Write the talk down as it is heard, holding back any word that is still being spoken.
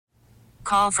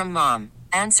call from mom.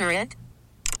 Answer it.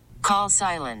 Call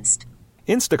silenced.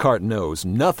 Instacart knows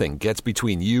nothing gets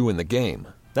between you and the game.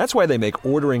 That's why they make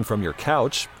ordering from your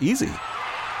couch easy.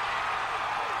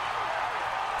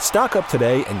 Stock up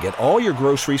today and get all your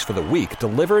groceries for the week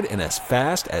delivered in as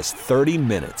fast as 30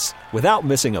 minutes without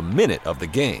missing a minute of the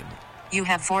game. You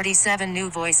have 47 new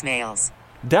voicemails.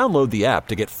 Download the app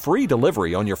to get free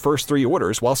delivery on your first 3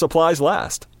 orders while supplies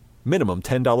last. Minimum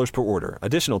 $10 per order.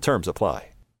 Additional terms apply.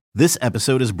 This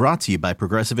episode is brought to you by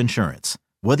Progressive Insurance.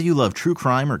 Whether you love true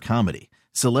crime or comedy,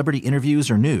 celebrity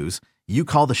interviews or news, you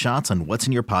call the shots on what's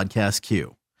in your podcast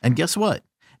queue. And guess what?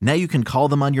 Now you can call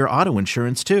them on your auto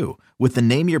insurance too with the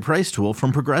Name Your Price tool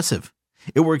from Progressive.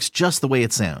 It works just the way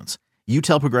it sounds. You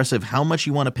tell Progressive how much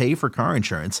you want to pay for car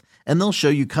insurance, and they'll show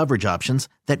you coverage options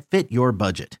that fit your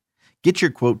budget. Get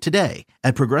your quote today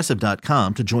at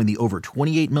Progressive.com to join the over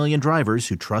 28 million drivers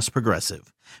who trust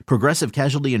Progressive. Progressive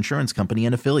Casualty Insurance Company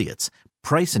and Affiliates.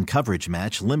 Price and coverage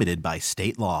match limited by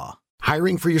state law.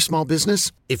 Hiring for your small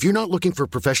business? If you're not looking for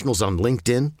professionals on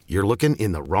LinkedIn, you're looking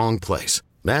in the wrong place.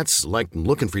 That's like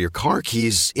looking for your car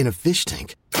keys in a fish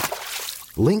tank.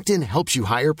 LinkedIn helps you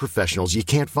hire professionals you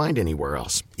can't find anywhere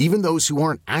else, even those who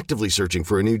aren't actively searching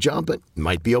for a new job but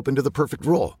might be open to the perfect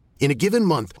role. In a given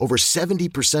month, over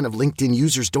 70% of LinkedIn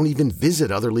users don't even visit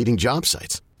other leading job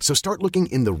sites. So start looking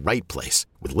in the right place.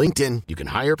 With LinkedIn, you can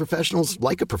hire professionals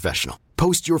like a professional.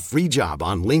 Post your free job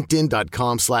on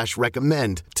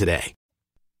linkedin.com/recommend today.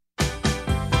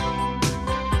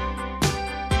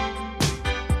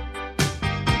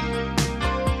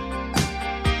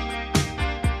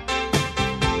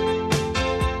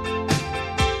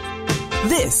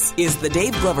 This is the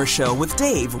Dave Glover Show with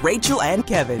Dave, Rachel, and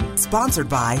Kevin. Sponsored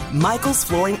by Michael's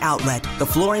Flooring Outlet, the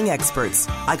flooring experts.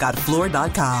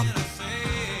 IGotFloor.com.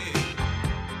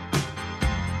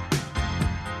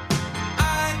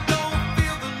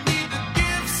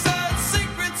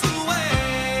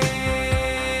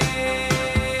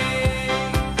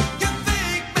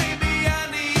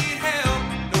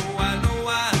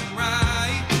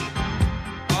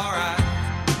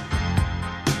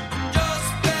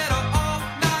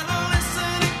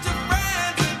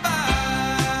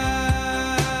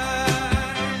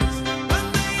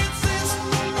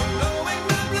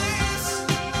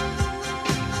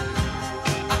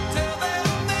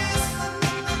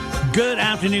 Good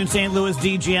afternoon, St. Louis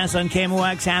DGS on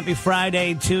KMOX. Happy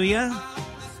Friday to you.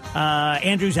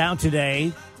 Andrew's out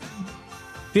today.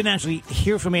 Didn't actually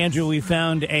hear from Andrew. We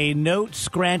found a note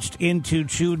scratched into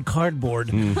chewed cardboard.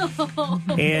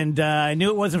 And I knew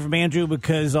it wasn't from Andrew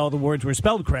because all the words were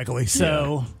spelled correctly.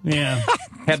 So, yeah.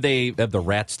 Have the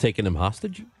rats taken him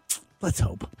hostage? Let's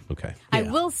hope. Okay. Yeah. I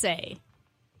will say,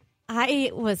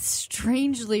 I was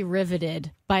strangely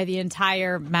riveted by the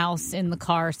entire mouse in the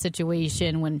car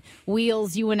situation when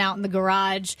Wheels, you went out in the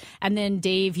garage, and then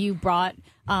Dave, you brought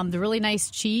the really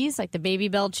nice cheese, like the Baby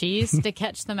Bell cheese, to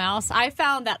catch the mouse. I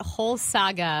found that whole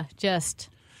saga just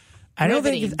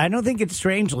riveting. I don't think it's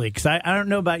strangely, because I don't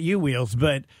know about you, Wheels,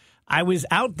 but I was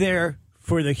out there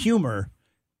for the humor.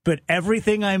 But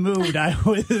everything I moved, I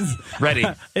was ready.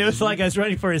 It was like I was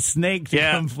ready for a snake to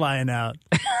come flying out.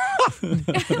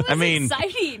 I mean,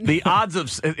 exciting. The odds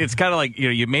of it's kind of like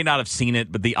you may not have seen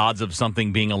it, but the odds of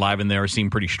something being alive in there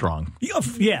seem pretty strong.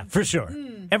 Yeah, for sure.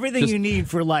 Everything you need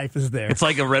for life is there. It's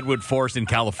like a redwood forest in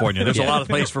California. There's a lot of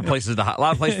place for a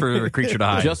creature to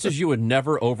hide. Just as you would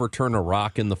never overturn a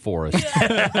rock in the forest,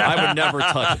 I would never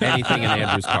touch anything in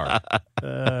Andrew's car.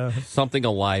 Something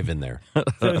alive in there.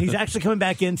 So he's actually coming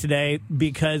back in today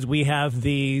because we have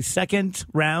the second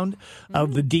round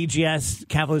of the DGS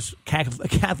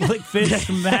Catholic Fish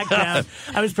Smackdown.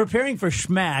 I was preparing for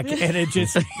Schmack, and it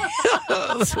just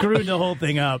screwed the whole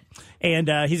thing up. And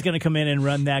he's going to come in and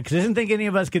run that because I didn't think any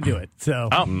of us could do it. So,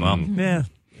 yeah.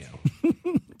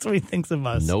 That's what he thinks of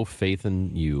us. No faith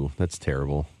in you. That's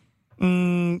terrible.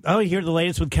 You hear the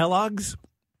latest with Kellogg's?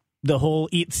 The whole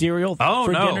eat cereal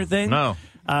for dinner thing? No.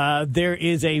 There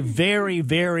is a very,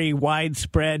 very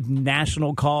widespread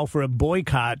national call for a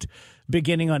boycott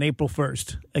beginning on April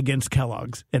 1st against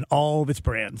Kellogg's and all of its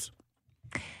brands.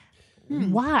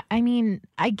 Why? I mean,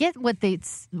 I get what they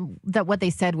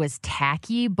said was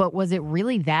tacky, but was it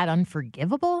really that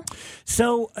unforgivable?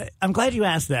 So I'm glad you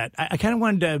asked that. I kind of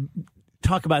wanted to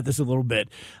talk about this a little bit.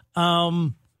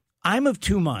 I'm of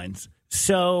two minds.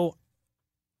 So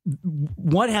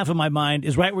one half of my mind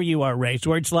is right where you are, Rach,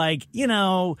 where it's like,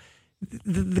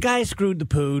 the guy screwed the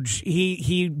pooch.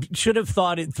 He should have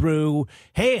thought it through.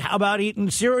 Hey, how about eating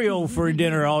cereal for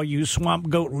dinner, all you swamp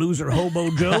goat loser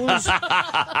hobo Joes?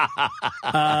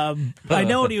 I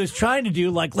know what he was trying to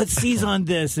do. Like, let's seize on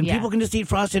this, and people can just eat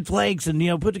Frosted Flakes, and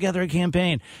put together a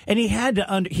campaign. And he had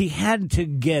to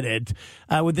get it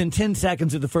within 10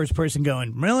 seconds of the first person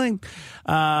going, really?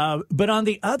 But on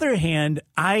the other hand,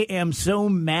 I am so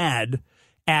mad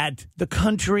at the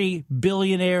country,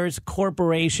 billionaires,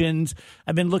 corporations.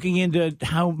 I've been looking into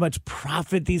how much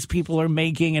profit these people are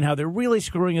making and how they're really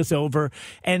screwing us over.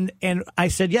 And I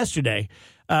said yesterday,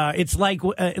 it's like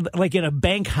in a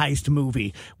bank heist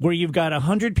movie where you've got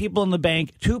 100 people in the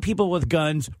bank, 2 people with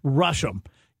guns, rush them.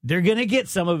 They're going to get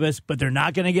some of us, but they're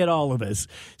not going to get all of us.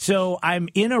 So I'm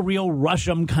in a real rush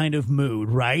 'em kind of mood,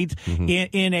 right? Mm-hmm.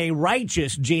 In a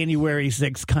righteous January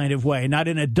 6th kind of way, not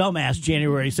in a dumbass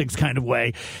January 6th kind of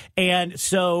way. And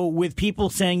so with people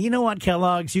saying, you know what,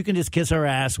 Kellogg's, you can just kiss our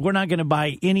ass. We're not going to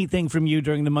buy anything from you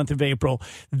during the month of April.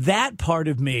 That part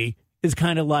of me is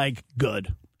kind of like, good.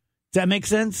 Does that make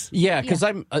sense? Yeah, because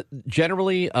I'm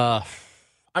generally...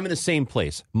 I'm in the same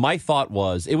place. My thought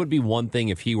was it would be one thing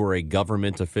if he were a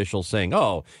government official saying,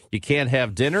 oh, you can't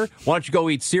have dinner? Why don't you go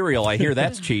eat cereal? I hear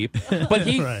that's cheap. But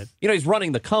he, right. He's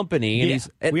running the company.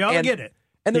 And we all get it.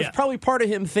 And there's probably part of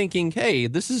him thinking, hey,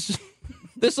 this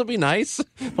will be nice.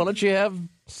 Why don't you have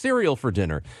cereal for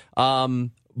dinner?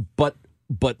 But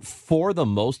for the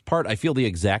most part, I feel the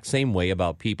exact same way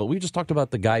about people. We just talked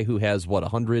about the guy who has,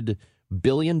 $100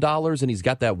 billion, and he's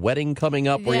got that wedding coming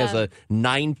up where he has a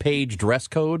 9-page dress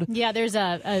code. Yeah, there's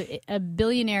a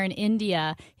billionaire in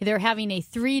India. They're having a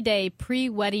 3-day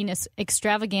pre-wedding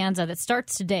extravaganza that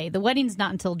starts today. The wedding's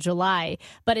not until July,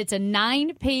 but it's a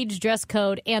 9-page dress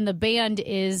code, and the band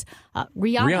is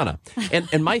Rihanna.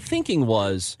 And my thinking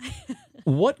was,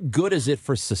 what good is it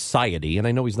for society? And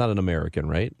I know he's not an American,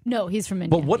 right? No, he's from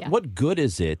India. But what good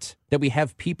is it that we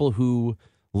have people who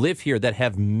live here that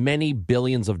have many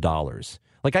billions of dollars?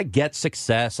 Like, I get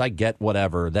success, I get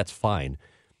whatever, that's fine.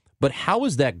 But how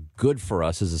is that good for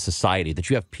us as a society that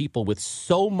you have people with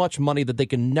so much money that they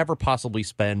can never possibly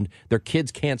spend? Their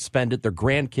kids can't spend it, their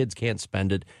grandkids can't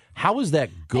spend it. How is that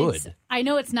good? I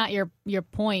know it's not your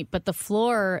point, but the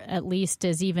floor at least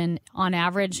is even on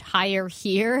average higher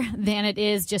here than it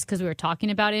is just because we were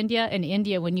talking about India. In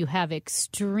India, when you have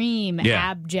extreme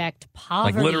abject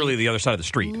poverty. Like literally the other side of the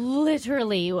street.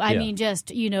 Literally. I mean,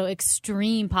 just,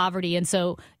 extreme poverty. And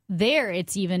so there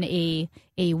it's even a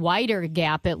wider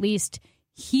gap, at least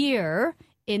here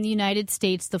in the United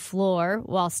States. The floor,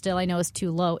 while still I know is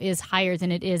too low, is higher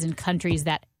than it is in countries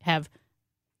that have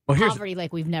poverty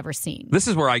like we've never seen. This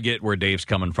is where I get where Dave's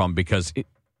coming from, because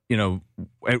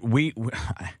we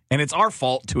and it's our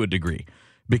fault to a degree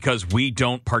because we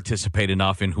don't participate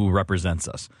enough in who represents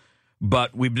us.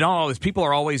 But we've done all this. People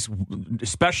are always,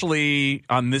 especially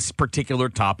on this particular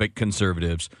topic,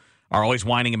 conservatives are always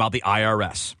whining about the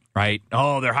IRS, right?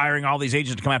 Oh, they're hiring all these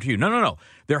agents to come after you. No.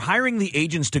 They're hiring the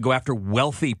agents to go after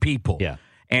wealthy people. Yeah.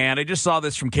 And I just saw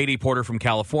this from Katie Porter from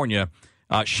California.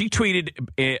 She tweeted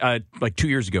like 2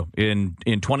 years ago in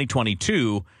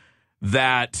 2022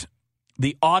 that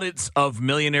the audits of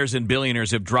millionaires and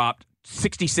billionaires have dropped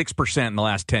 66% in the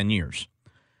last 10 years.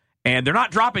 And they're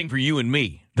not dropping for you and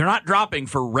me. They're not dropping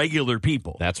for regular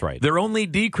people. That's right. They're only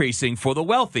decreasing for the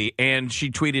wealthy. And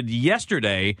she tweeted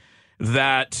yesterday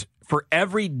that for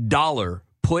every dollar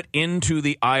put into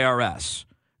the IRS,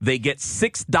 they get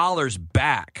 $6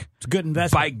 back. It's a good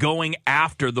investment. By going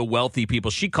after the wealthy people.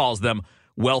 She calls them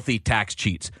wealthy tax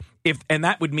cheats. And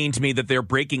that would mean to me that they're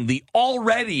breaking the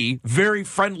already very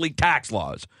friendly tax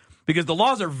laws, because the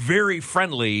laws are very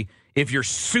friendly if you're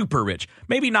super rich.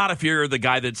 Maybe not if you're the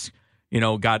guy that's,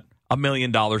 got $1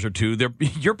 million or two.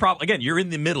 You're probably, again, you're in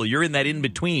the middle. You're in that in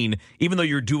between. Even though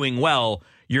you're doing well,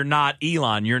 you're not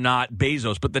Elon, you're not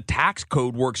Bezos, but the tax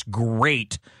code works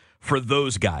great for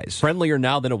those guys. Friendlier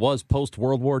now than it was post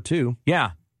World War II.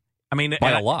 Yeah. I mean,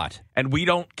 by a lot. And we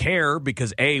don't care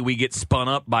because, we get spun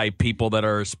up by people that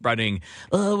are spreading,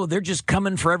 they're just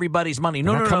coming for everybody's money.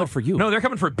 No, they're coming for you. No, they're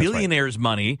coming for billionaires'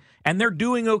 money, and they're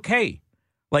doing okay.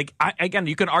 Like, again,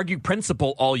 you can argue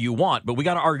principle all you want, but we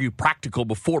got to argue practical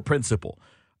before principle.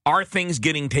 Are things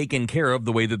getting taken care of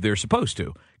the way that they're supposed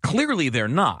to? Clearly, they're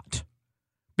not,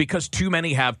 because too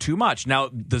many have too much. Now,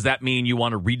 does that mean you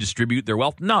want to redistribute their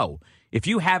wealth? No. If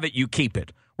you have it, you keep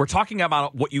it. We're talking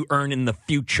about what you earn in the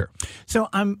future. So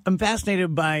I'm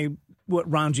fascinated by what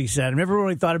Ranji said. I've never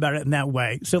really thought about it in that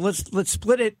way. So let's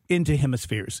split it into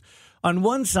hemispheres. On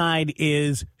one side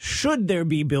is, should there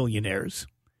be billionaires?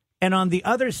 And on the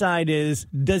other side is,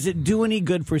 does it do any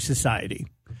good for society?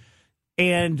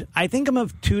 And I think I'm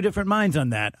of two different minds on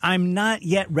that. I'm not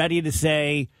yet ready to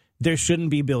say there shouldn't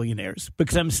be billionaires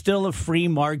because I'm still a free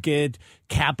market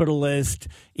capitalist.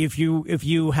 If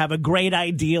you have a great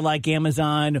idea like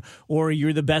Amazon, or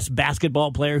you're the best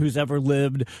basketball player who's ever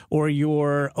lived, or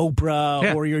you're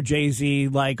Oprah, or you're Jay-Z,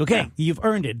 you've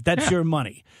earned it. That's your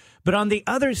money. But on the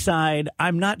other side,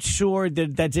 I'm not sure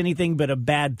that that's anything but a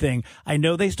bad thing. I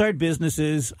know they start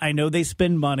businesses. I know they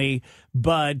spend money,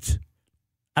 but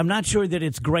I'm not sure that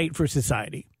it's great for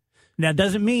society. Now, it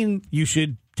doesn't mean you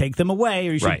should take them away,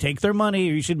 or you should take their money,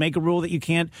 or you should make a rule that you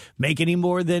can't make any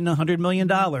more than $100 million.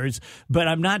 But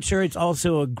I'm not sure it's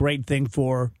also a great thing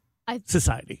for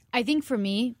society. I think for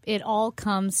me, it all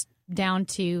comes down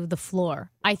to the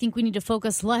floor. I think we need to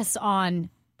focus less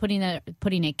on putting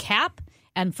a cap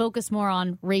and focus more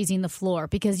on raising the floor,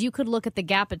 because you could look at the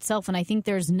gap itself, and I think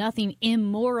there's nothing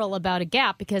immoral about a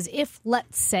gap, because if,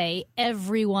 let's say,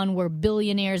 everyone were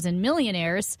billionaires and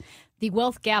millionaires, the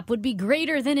wealth gap would be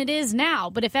greater than it is now.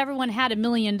 But if everyone had $1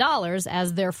 million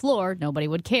as their floor, nobody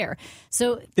would care.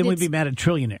 So then we'd be mad at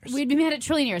trillionaires. We'd be mad at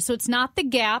trillionaires. So it's not the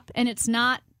gap, and it's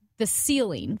not the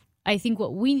ceiling. I think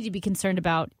what we need to be concerned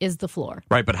about is the floor.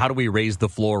 Right, but how do we raise the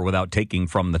floor without taking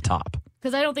from the top?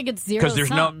 Because I don't think it's zero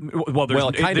sum.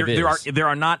 There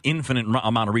are not infinite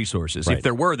amount of resources. Right. If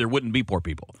there were, there wouldn't be poor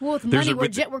people. Well, with money,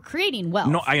 we're creating wealth.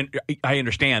 No, I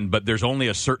understand, but there's only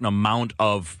a certain amount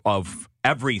of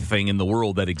everything in the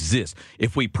world that exists.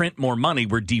 If we print more money,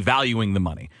 we're devaluing the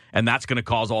money, and that's going to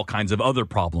cause all kinds of other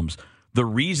problems. The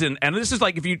reason, and this is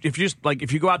like if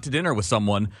you go out to dinner with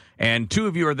someone and two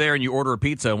of you are there and you order a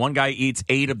pizza and one guy eats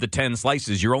 8 of the 10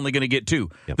 slices, you're only going to get 2.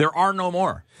 Yep. There are no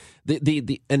more.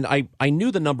 And I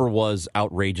knew the number was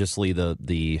outrageously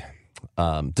the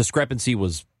discrepancy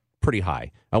was pretty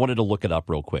high. I wanted to look it up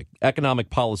real quick. Economic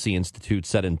Policy Institute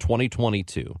said in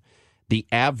 2022, the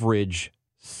average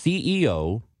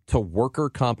CEO to worker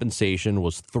compensation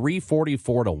was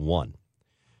 344 to 1.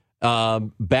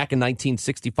 Back in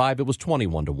 1965, it was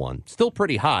 21 to 1. Still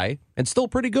pretty high and still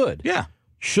pretty good. Yeah.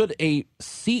 Should a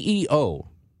CEO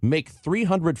make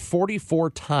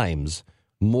 344 times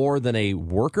more than a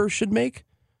worker should make?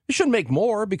 You shouldn't make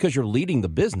more because you're leading the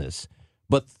business,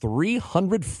 but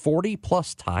 340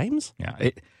 plus times? Yeah.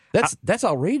 That's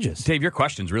outrageous. Dave, your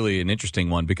question's really an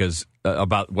interesting one because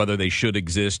about whether they should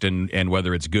exist and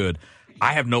whether it's good.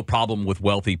 I have no problem with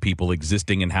wealthy people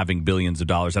existing and having billions of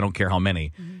dollars. I don't care how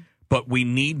many. Mm-hmm. But we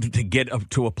need to get up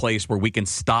to a place where we can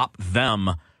stop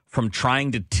them from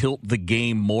trying to tilt the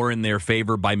game more in their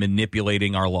favor by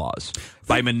manipulating our laws,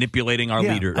 by manipulating our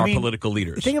political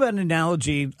leaders. Think about an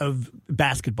analogy of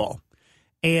basketball,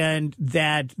 and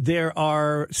that there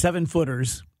are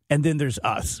 7-footers, and then there's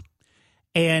us.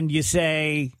 And you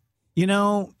say,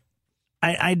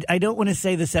 I don't want to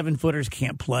say the 7-footers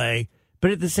can't play,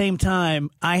 but at the same time,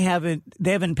 they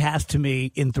haven't passed to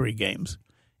me in 3 games.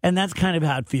 And that's kind of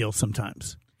how it feels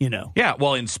sometimes, Yeah,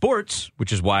 well, in sports,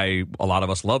 which is why a lot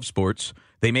of us love sports,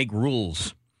 they make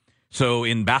rules. So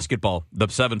in basketball, the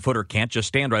 7-footer can't just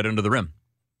stand right under the rim.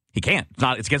 He can't.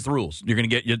 It's against the rules.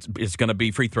 It's going to be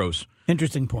free throws.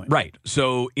 Interesting point. Right.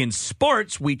 So in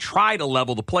sports, we try to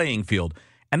level the playing field.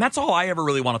 And that's all I ever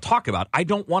really want to talk about. I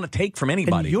don't want to take from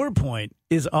anybody. And your point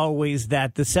is always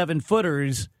that the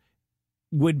 7-footers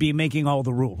would be making all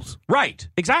the rules. Right.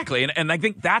 Exactly. And I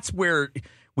think that's where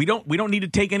we don't need to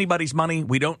take anybody's money.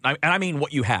 I mean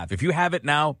what you have. If you have it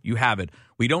now, you have it.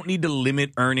 We don't need to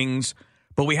limit earnings,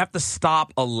 but we have to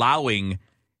stop allowing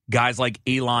guys like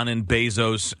Elon and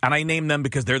Bezos, and I name them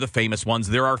because they're the famous ones.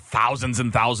 There are thousands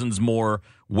and thousands more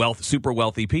super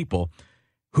wealthy people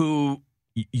who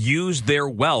use their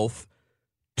wealth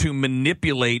to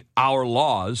manipulate our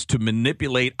laws, to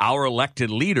manipulate our elected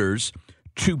leaders,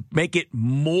 to make it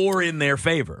more in their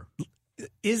favor.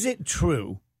 Is it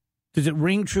true? Does it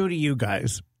ring true to you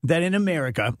guys that in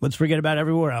America, let's forget about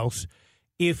everywhere else,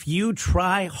 if you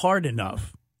try hard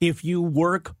enough, if you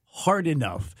work hard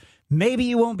enough, maybe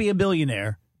you won't be a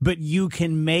billionaire, but you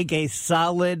can make a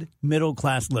solid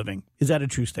middle-class living? Is that a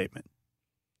true statement?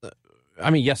 I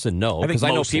mean, yes and no, because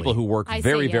I know people who work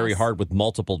very, yes. very hard with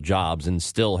multiple jobs and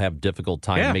still have difficult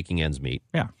time making ends meet.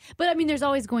 Yeah. But, I mean, there's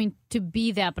always going to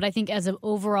be that. But I think as an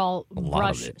overall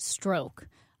brush stroke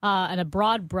and a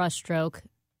broad brush stroke,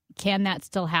 can that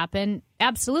still happen?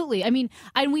 Absolutely. I mean,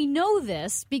 and we know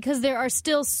this because there are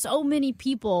still so many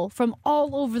people from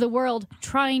all over the world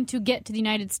trying to get to the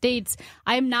United States.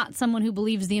 I am not someone who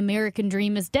believes the American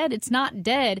dream is dead. It's not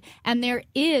dead. And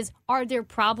are there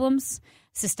problems?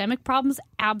 Systemic problems?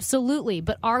 Absolutely.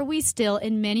 But are we still,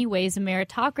 in many ways, a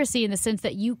meritocracy in the sense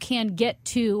that you can get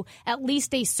to at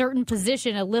least a certain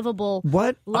position, a livable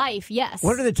life? Yes.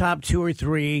 What are the top 2 or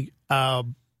 3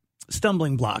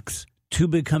 stumbling blocks to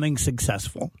becoming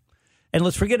successful? And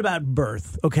let's forget about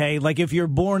birth, okay? Like if you're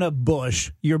born a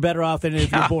Bush, you're better off than if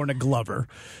you're born a Glover.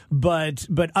 But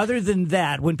other than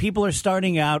that, when people are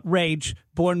starting out, Rach,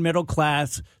 born middle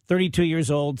class, 32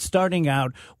 years old, starting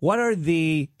out, what are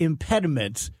the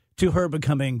impediments to her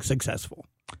becoming successful?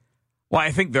 Well,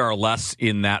 I think there are less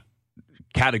in that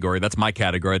category. That's my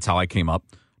category. That's how I came up.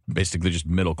 Basically just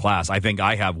middle class. I think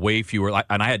I have way fewer,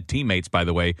 and I had teammates, by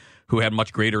the way, who had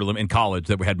much greater, in college,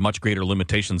 that had much greater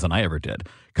limitations than I ever did.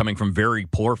 Coming from very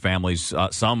poor families,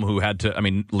 some who had to,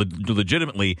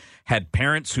 legitimately had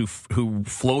parents who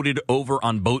floated over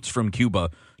on boats from Cuba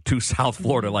to South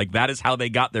Florida. Like, that is how they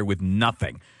got there with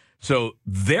nothing. So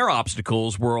their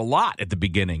obstacles were a lot at the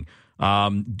beginning.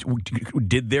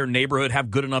 Did their neighborhood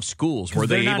have good enough schools? Were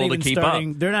they able to keep up?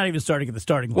 They're not even starting at the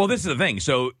starting line. Well, this is the thing.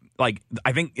 So,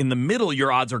 I think in the middle,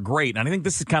 your odds are great. And I think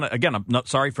this is kind of, again, I'm not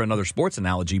sorry for another sports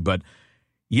analogy, but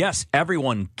yes,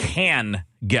 everyone can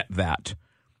get that.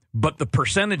 But the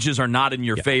percentages are not in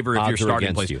your favor if you're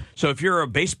starting place. So if you're a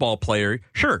baseball player,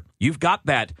 sure, you've got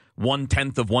that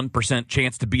 0.1%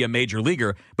 chance to be a major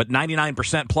leaguer, but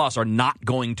 99% plus are not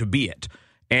going to be it.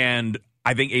 And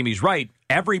I think Amy's right.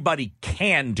 Everybody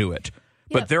can do it,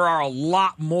 but there are a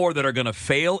lot more that are going to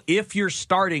fail if you're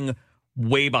starting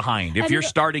way behind, if you're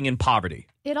starting in poverty.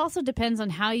 It also depends on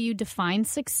how you define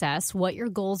success, what your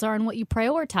goals are, and what you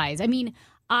prioritize. I mean,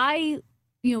 I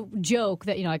joke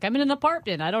that, I'm in an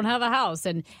apartment, I don't have a house,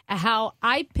 and how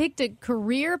I picked a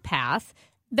career path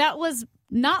that was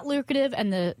not lucrative,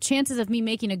 and the chances of me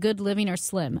making a good living are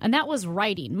slim. And that was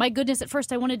writing. My goodness, at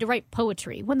first I wanted to write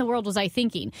poetry. What in the world was I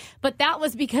thinking? But that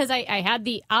was because I had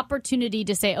the opportunity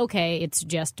to say, okay, it's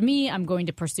just me. I'm going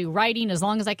to pursue writing. As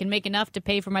long as I can make enough to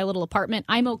pay for my little apartment,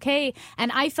 I'm okay.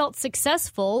 And I felt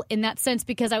successful in that sense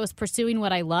because I was pursuing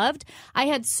what I loved. I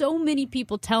had so many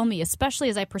people tell me, especially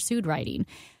as I pursued writing,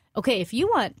 okay, if you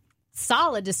want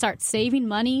solid to start saving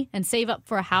money and save up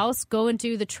for a house, go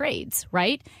into the trades,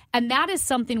 right? And that is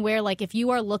something where, like, if you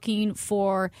are looking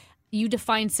for, you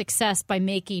define success by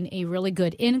making a really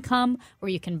good income where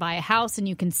you can buy a house and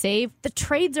you can save, the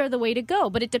trades are the way to go.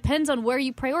 But it depends on where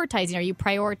you're prioritizing. Are you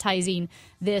prioritizing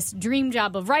this dream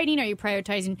job of writing? Are you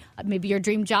prioritizing, maybe your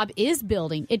dream job is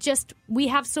building? We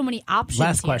have so many options.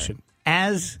 Last question.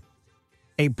 As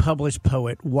a published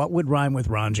poet, what would rhyme with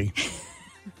Ranji?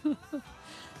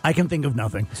 I can think of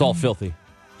nothing. It's all filthy.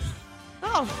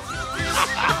 Oh.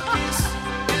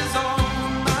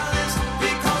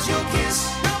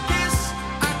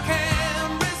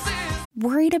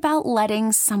 Worried about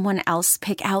letting someone else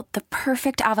pick out the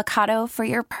perfect avocado for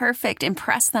your perfect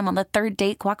impress them on the third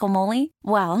date guacamole?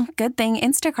 Well, good thing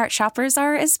Instacart shoppers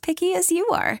are as picky as you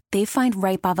are. They find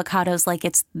ripe avocados like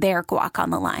it's their guac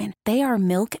on the line. They are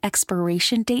milk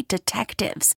expiration date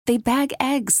detectives. They bag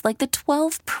eggs like the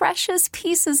 12 precious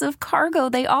pieces of cargo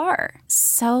they are.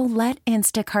 So let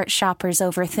Instacart shoppers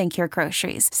overthink your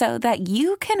groceries so that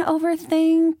you can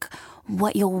overthink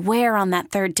what you'll wear on that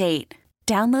third date.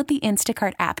 Download the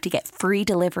Instacart app to get free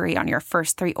delivery on your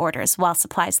first 3 orders while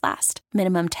supplies last.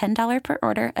 Minimum $10 per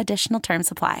order. Additional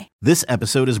terms apply. This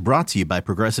episode is brought to you by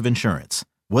Progressive Insurance.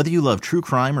 Whether you love true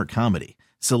crime or comedy,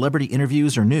 celebrity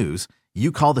interviews or news,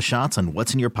 you call the shots on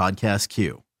what's in your podcast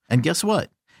queue. And guess what?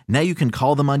 Now you can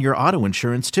call them on your auto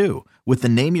insurance too with the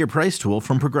Name Your Price tool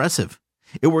from Progressive.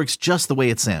 It works just the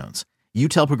way it sounds. You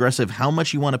tell Progressive how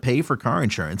much you want to pay for car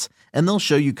insurance, and they'll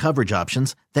show you coverage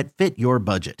options that fit your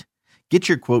budget. Get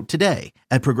your quote today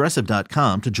at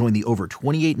Progressive.com to join the over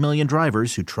 28 million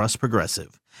drivers who trust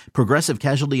Progressive. Progressive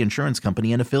Casualty Insurance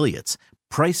Company and Affiliates.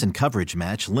 Price and coverage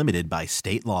match limited by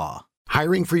state law.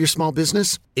 Hiring for your small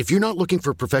business? If you're not looking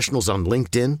for professionals on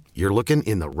LinkedIn, you're looking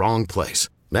in the wrong place.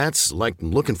 That's like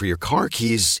looking for your car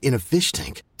keys in a fish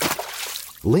tank.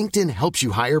 LinkedIn helps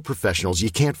you hire professionals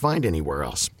you can't find anywhere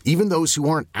else, even those who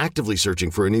aren't actively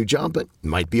searching for a new job but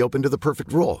might be open to the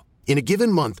perfect role. In a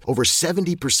given month, over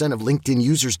 70% of LinkedIn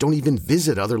users don't even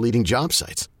visit other leading job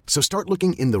sites. So start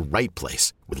looking in the right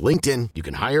place. With LinkedIn, you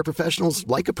can hire professionals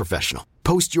like a professional.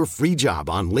 Post your free job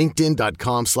on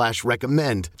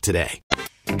linkedin.com/recommend today.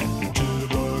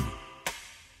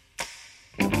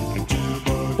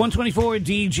 124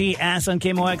 DGS on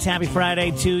KMOX. Happy Friday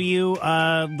to you.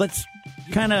 Let's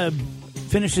kind of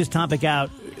finish this topic out.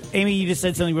 Amy, you just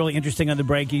said something really interesting on the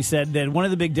break. You said that one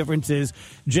of the big differences,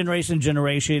 generation to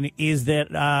generation, is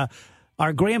that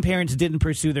our grandparents didn't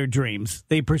pursue their dreams.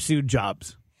 They pursued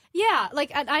jobs. Yeah,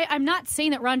 like I'm not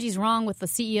saying that Ranji's wrong with the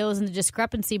CEOs and the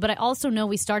discrepancy, but I also know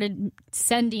we started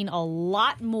sending a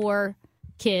lot more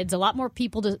kids, a lot more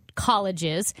people to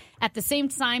colleges at the same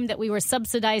time that we were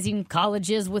subsidizing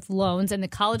colleges with loans and the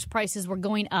college prices were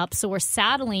going up. So we're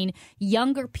saddling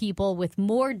younger people with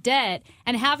more debt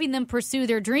and having them pursue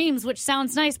their dreams, which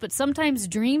sounds nice, but sometimes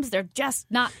dreams, they're just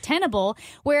not tenable.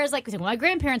 Whereas like my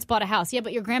grandparents bought a house. Yeah,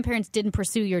 but your grandparents didn't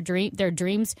pursue their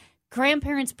dreams.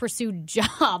 Grandparents pursue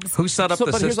jobs. Who set up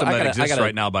the system that exists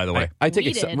right now, by the way? I take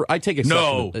exception.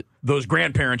 No, those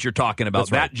grandparents you're talking about,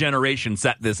 that generation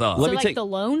set this up. So the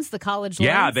loans, the college loans?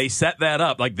 Yeah, they set that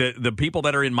up. Like the people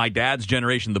that are in my dad's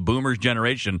generation, the boomers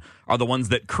generation, are the ones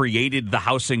that created the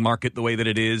housing market the way that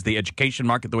it is, the education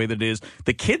market the way that it is.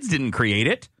 The kids didn't create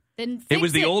it. It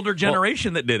was the older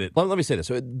generation that did it. Let me say this.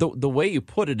 The way you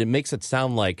put it, it makes it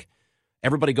sound like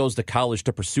everybody goes to college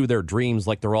to pursue their dreams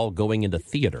like they're all going into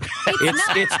theater.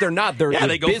 They're not. They're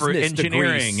they go business for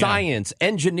engineering, degrees, science,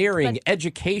 engineering,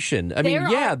 education. I mean,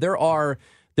 there are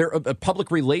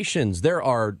public relations. There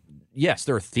are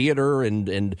theater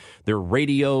and there are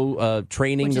radio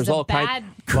training. Which There's is a all kinds.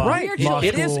 Right.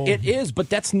 It is, but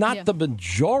that's not the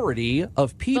majority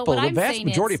of people. The vast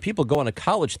majority of people going to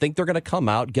college think they're going to come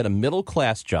out, get a middle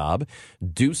class job,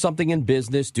 do something in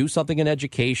business, do something in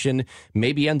education,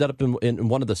 maybe end up in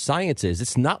one of the sciences.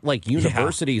 It's not like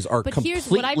universities are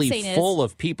completely full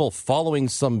of people following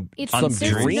some dream.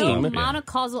 There's no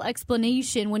monocausal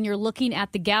explanation when you're looking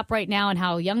at the gap right now and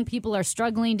how young people are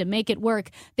struggling to make it work.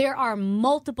 There are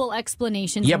multiple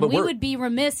explanations. Yeah, and we would be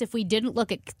remiss if we didn't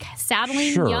look at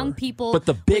saddling young people. But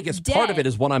the biggest part of it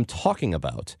is what I'm talking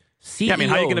about. CEOs. Yeah, I mean,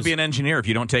 how are you going to be an engineer if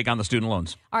you don't take on the student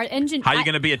loans? How are you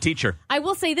going to be a teacher? I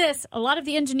will say this. A lot of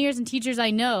the engineers and teachers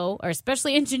I know, or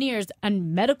especially engineers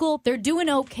and medical, they're doing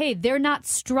okay. They're not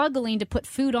struggling to put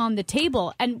food on the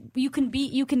table. And you can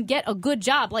get a good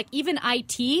job. Like even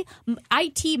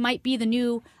IT might be the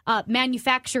new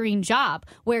manufacturing job,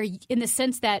 where in the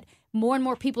sense that more and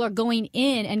more people are going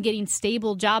in and getting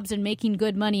stable jobs and making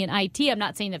good money in IT. I'm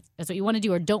not saying that that's what you want to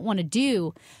do or don't want to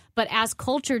do, but as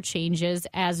culture changes,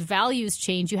 as values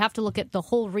change, you have to look at the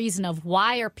whole reason of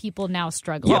why are people now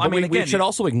struggling. Yeah, but we should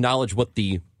also acknowledge what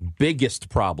the biggest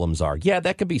problems are. Yeah,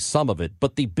 that could be some of it,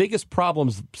 but the biggest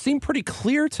problems seem pretty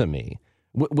clear to me.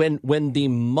 When the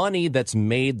money that's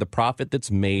made, the profit that's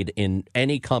made in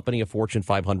any company, a Fortune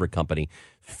 500 company,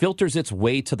 filters its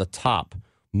way to the top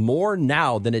more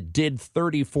now than it did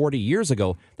 30, 40 years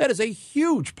ago, that is a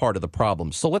huge part of the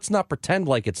problem. So let's not pretend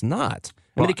like it's not.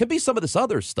 I mean, it could be some of this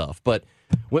other stuff, but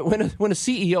when a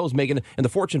CEO is making, and the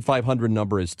Fortune 500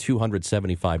 number is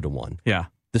 275 to 1. Yeah.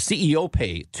 The CEO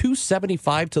pay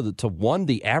 275 to 1,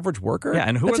 the average worker? Yeah,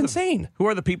 and that's insane. Who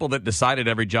are the people that decided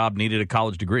every job needed a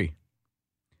college degree?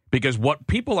 Because what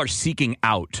people are seeking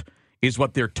out is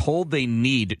what they're told they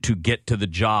need to get to the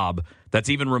job that's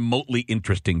even remotely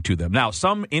interesting to them. Now,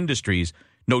 some industries,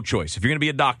 no choice. If you're going to be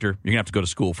a doctor, you're going to have to go to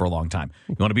school for a long time.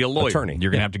 You want to be a lawyer, attorney,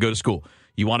 you're going to have to go to school.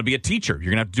 You want to be a teacher,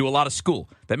 you're going to have to do a lot of school.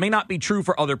 That may not be true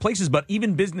for other places, but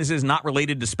even businesses not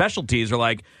related to specialties are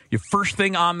like, your first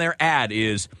thing on their ad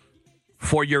is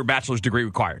 4-year bachelor's degree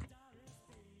required.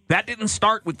 That didn't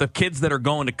start with the kids that are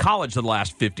going to college the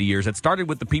last 50 years. It started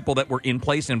with the people that were in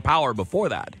place in power before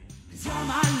that.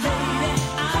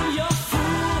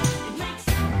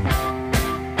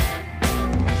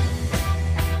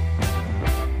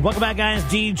 Welcome back, guys.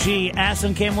 DG, Ass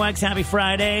and KMWX. Happy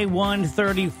Friday,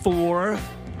 1:34.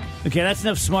 Okay, that's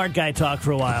enough smart guy talk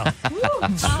for a while.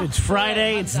 It's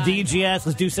Friday. It's DGS.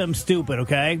 Let's do something stupid,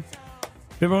 okay?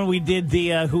 Remember when we did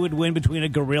the who would win between a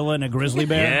gorilla and a grizzly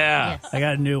bear? Yeah. Yes. I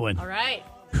got a new one. All right.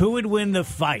 Who would win the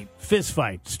fight, fist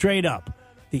fight, straight up?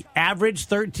 The average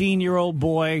 13-year-old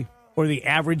boy or the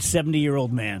average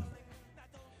 70-year-old man?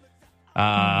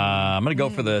 I'm going to go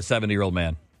for the 70-year-old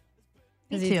man.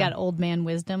 Because he's got old man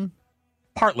wisdom.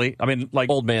 Partly. I mean, like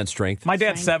old man strength. My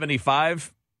dad's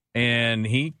 75, and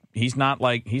he's not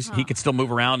like he could still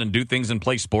move around and do things and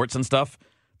play sports and stuff.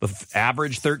 The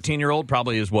average 13-year-old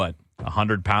probably is what,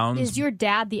 100 pounds? Is your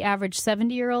dad the average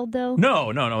 70-year-old though?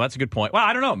 No. That's a good point. Well,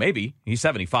 I don't know. Maybe he's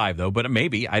 75 though, but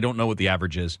maybe I don't know what the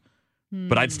average is.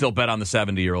 But I'd still bet on the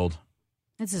 70-year-old.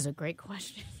 This is a great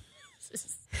question.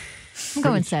 I'm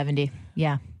going 70.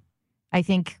 Yeah, I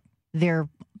think they're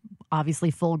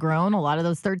obviously full grown. A lot of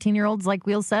those 13-year-olds, like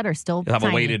Wheel said, are still have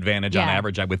a weight advantage on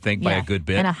average, I would think, by a good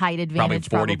bit. And a height advantage,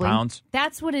 probably 40 pounds.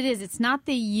 That's what it is. It's not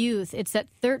the youth. It's that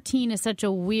 13 is such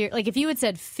a weird... Like, if you had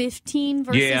said 15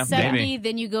 versus 70, maybe.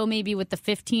 Then you go maybe with the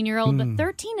 15-year-old. But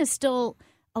 13 is still...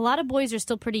 A lot of boys are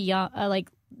still pretty young.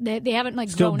 They haven't,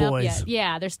 still grown boys. up yet.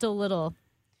 Yeah, they're still little.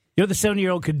 You know what the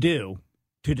 70-year-old could do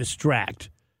to distract?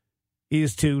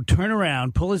 is to turn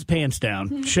around, pull his pants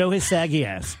down, show his saggy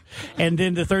ass, and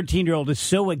then the 13-year-old is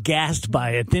so aghast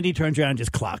by it, then he turns around and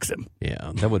just clocks him.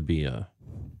 Yeah, that would be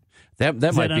that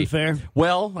Is might that be unfair?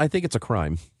 Well, I think it's a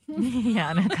crime. Yeah,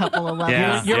 on a couple of levels.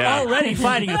 Yeah. You're already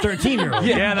fighting a 13-year-old.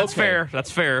 Yeah, that's fair. That's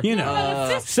fair. You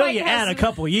know, so you add a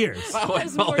couple years.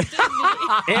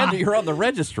 And you're on the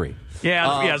registry. Yeah,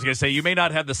 I was going to say, you may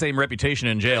not have the same reputation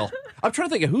in jail. I'm trying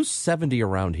to think of who's 70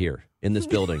 around here in this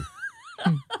building.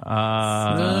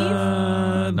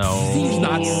 No. Steve's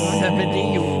not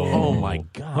 70. Oh, my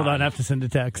God. Hold on, I have to send a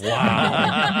text.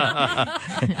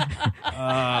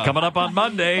 Coming up on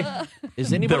Monday, Is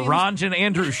the anybody Ronj and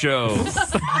Andrew Show.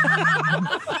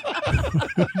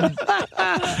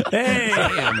 Hey,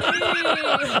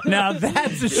 now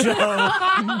that's a show.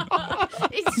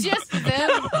 It's just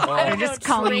them. They're just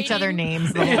calling each other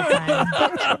names the whole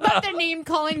time. But their name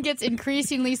calling gets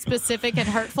increasingly specific and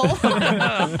hurtful.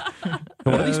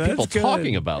 What are these people That's good.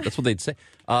 talking about? That's what they'd say.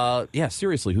 Yeah,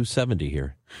 seriously, who's 70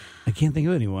 here? I can't think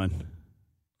of anyone.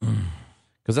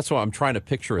 Because that's what I'm trying to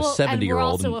picture a Well,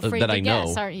 70-year-old and we're also afraid that to I know.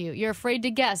 guess, aren't you? You're afraid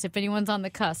to guess if anyone's on the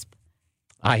cusp.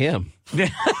 I am.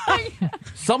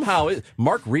 Somehow,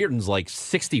 Mark Reardon's like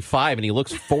 65 and he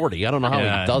looks 40. I don't know how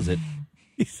Yeah. he does it.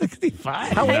 He's 65.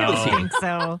 How old I is don't he? think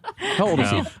so. How old is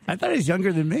he? I thought he's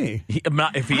younger than me. If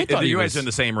I thought he you guys was- are in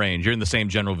the same range, you're in the same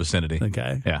general vicinity.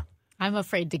 Okay. Yeah. I'm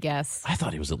afraid to guess. I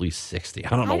thought he was at least 60. I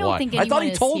don't know I don't why. think I thought he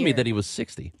anyone is told me here. that he was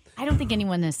 60. I don't think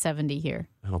anyone is 70 here.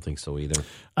 I don't think so either.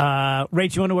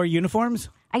 Rach, you want to wear uniforms?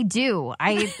 I do.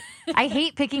 I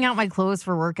hate picking out my clothes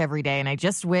for work every day, and I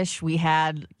just wish we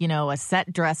had, a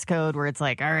set dress code where it's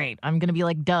like, all right, I'm going to be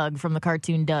like Doug from the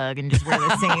cartoon Doug and just wear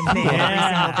the same thing every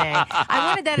single day. I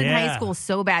wanted that in high school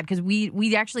so bad because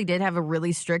we actually did have a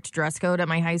really strict dress code at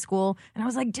my high school, and I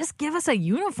was like, just give us a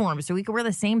uniform so we could wear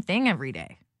the same thing every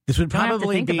day. This would Don't have to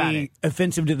probably think about be it.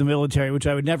 offensive to the military, which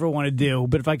I would never want to do.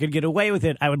 But if I could get away with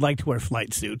it, I would like to wear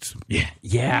flight suits.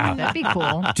 Yeah. That'd be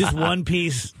cool. Just one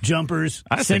piece, jumpers,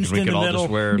 I think cinched we in could the all middle.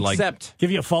 just wear like Except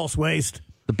Give you a false waist.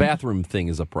 the bathroom thing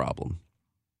is a problem.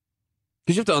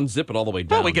 Because you have to unzip it all the way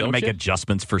down. Well, we can don't make you?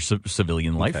 adjustments for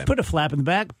civilian life. Okay. Put a flap in the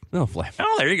back. No, flap.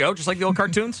 Oh, there you go. Just like the old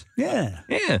cartoons. Yeah.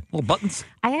 Yeah, little buttons.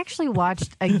 I actually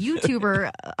watched a YouTuber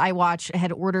I watch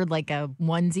had ordered like a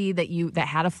onesie that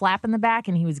had a flap in the back,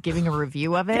 and he was giving a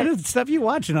review of What it. kind of stuff you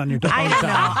watching on your I phone? don't know.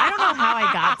 I don't know how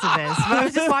I got to this, but I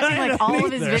was just watching like all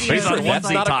of his either. videos. He's on and he was onesie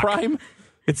like- Not a talk. crime?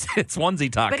 It's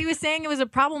onesie talk. But he was saying it was a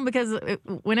problem because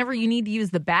whenever you need to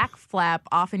use the back flap,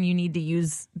 often you need to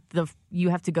use you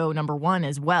have to go number one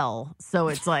as well. So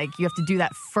it's like you have to do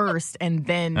that first and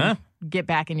then get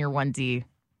back in your onesie.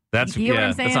 That's You know what I'm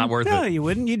that's saying? not worth No, it. you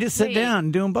wouldn't. You just sit Wait. down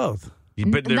and do them both.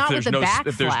 But Not with the back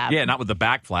flap. Yeah, not with the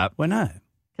back flap. Why not?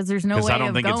 Because there's no Because way I don't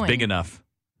of think going. it's big enough.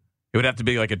 It would have to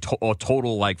be like a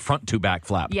total like front to back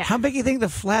flap. Yeah. How big do you think the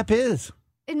flap is?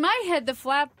 In my head, the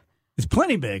flap, It's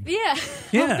plenty big. yeah.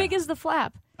 Yeah. How big is the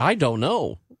flap? I don't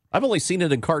know. I've only seen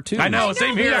it in cartoons. I know,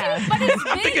 same here. Yeah. But it's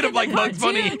I'm big thinking in of like the Bugs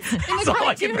Bunny. cartoons. In the That's all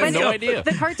I can cartoons. think no of. idea.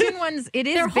 The cartoon ones, it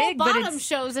is Their whole big, but bottom it's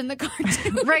shows in the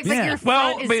cartoon. right. But Yeah. your Well,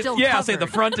 front is but still yeah, I'll covered. say the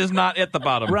front is not at the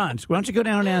bottom. Ronch, why don't you go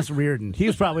down and ask Reardon? He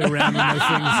was probably around when those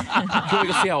things. Can we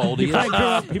go see how old he He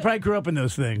is? probably grew up in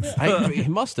those things. He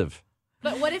must have.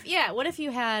 But what if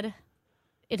you had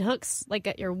it hooks like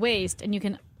at your waist and you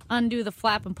can undo the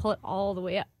flap and pull it all the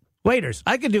way up? Waiters.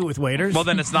 I could do it with waiters. Well,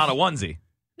 then it's not a onesie.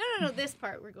 No, this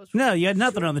part where it goes. No, you had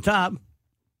nothing on the top.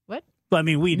 What? Well, I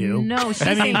mean, we do. No, she's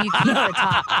saying you keep the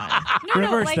top on. No,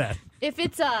 Reverse like, that. If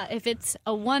it's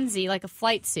a onesie like a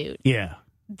flight suit, Yeah.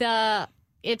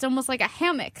 it's almost like a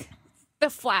hammock. The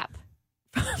flap.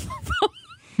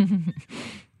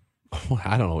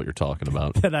 I don't know what you're talking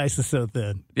about. That ice is so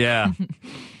thin. Yeah.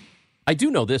 I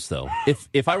do know this, though.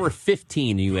 If I were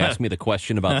 15 and you asked me the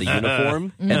question about the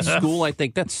uniform at school, I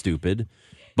think that's stupid.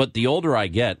 But the older I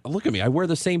get, look at me. I wear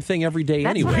the same thing every day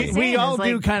That's what anyway. I'm We saying, all it's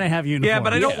do like- kind of have uniforms. Yeah,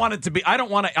 but I don't want it to be. I don't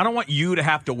want you to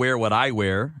have to wear what I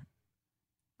wear.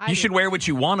 You should wear what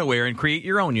you want to wear and create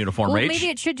your own uniform, Well, Rach. maybe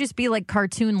it should just be like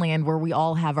Cartoon Land where we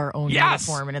all have our own Yes.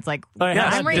 uniform, and it's like, All right,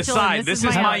 I'm Rachel, Decide and this is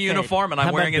is my outfit. uniform, and How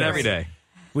I'm about wearing it this? every day.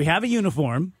 We have a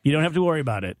uniform. You don't have to worry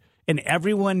about it. And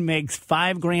everyone makes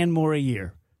 $5,000 more a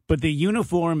year. But the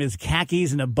uniform is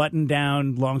khakis and a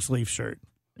button-down long-sleeve shirt.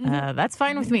 That's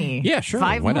fine with me. Yeah, sure. $5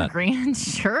 Why more not? grand,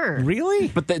 sure. Really?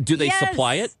 But do they Yes.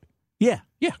 supply it? Yeah.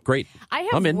 Yeah, great. I I'm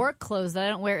have in. work clothes that I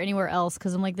don't wear anywhere else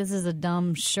because I'm like, this is a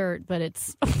dumb shirt, but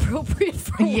it's appropriate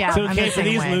for Yeah. work. It's I'm okay the for same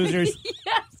these way. losers.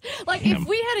 Yes. Like, if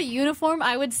we had a uniform,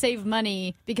 I would save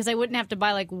money because I wouldn't have to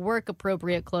buy, like,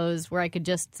 work-appropriate clothes where I could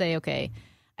just say, okay.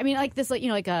 I mean, like this, like, you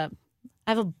know, like a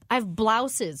I have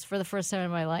blouses for the first time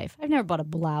in my life. I've never bought a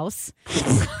blouse.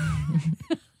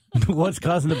 What's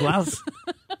causing the blouse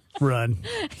run?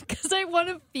 Because I want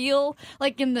to feel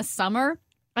like in the summer,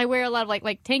 I wear a lot of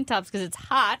like tank tops because it's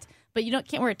hot, but you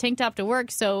can't wear a tank top to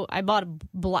work. So I bought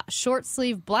short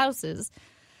sleeve blouses.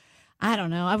 I don't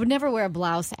know. I would never wear a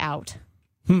blouse out.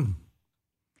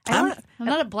 I'm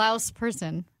not a blouse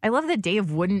person. I love that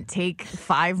Dave wouldn't take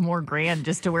 $5 more grand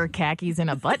just to wear khakis and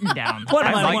a button down. What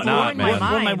am I might not, man. What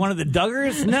am I, one of the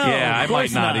Duggars? No, Yeah, I of might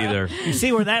course not either. You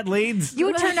see where that leads? You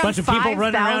would turn down bunch of people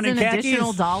running around in khakis.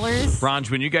 additional dollars.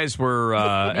 Bronge, when you guys were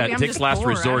at I'm Dick's just Last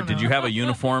poor, I Resort, don't did know. you have a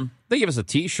uniform? They give us a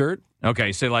T-shirt.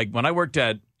 Okay, so like when I worked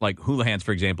at like Houlihan's,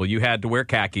 for example, you had to wear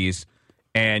khakis,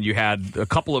 and you had a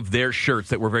couple of their shirts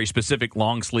that were very specific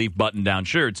long sleeve button down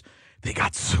shirts. They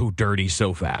got so dirty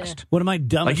so fast. One of my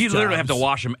dumbest Like you literally have jobs to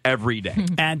wash them every day.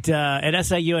 at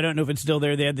SIU. I don't know if it's still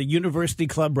there. They had the University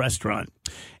Club restaurant,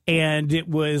 and it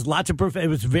was lots of. It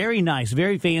was very nice,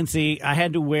 very fancy. I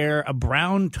had to wear a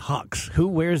brown tux. Who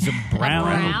wears a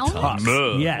brown tux?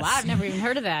 Ugh. Yes. Wow, I've never even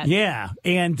heard of that. Yeah,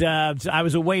 and so I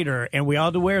was a waiter, and we all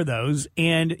had to wear those.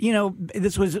 And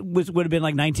this would have been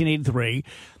like 1983,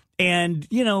 and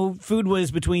food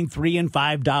was between $3 and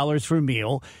 $5 for a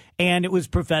meal. And it was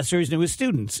professors and it was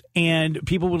students. And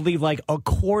people would leave like a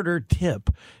quarter tip.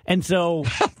 And so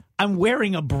I'm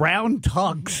wearing a brown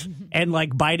tux and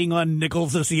like biting on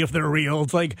nickels to see if they're real.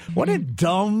 It's like, what a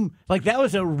dumb, like that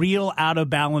was a real out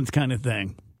of balance kind of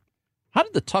thing. How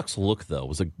did the tux look, though?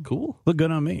 Was it cool? Look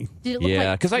good on me. Did it look Yeah,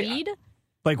 like 'cause tweed?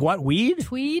 Like what, weed?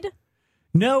 Tweed?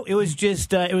 No, it was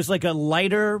just, it was like a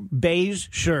lighter beige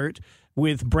shirt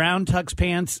with brown tux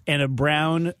pants and a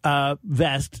brown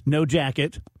vest, no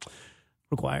jacket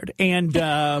required. And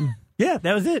yeah,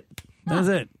 that was it. That was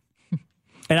it.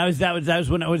 And that was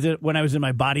when I was in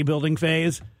my bodybuilding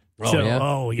phase. Oh, yeah?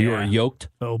 Oh yeah. You were yoked?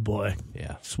 Oh boy.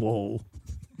 Yeah. Swole.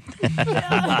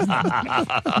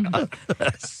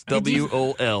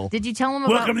 WOL. Did you tell him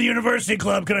about... Welcome to the University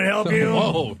Club. Can I help you?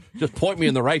 Whoa, just point me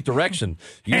in the right direction.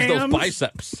 Use those Hams.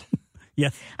 biceps.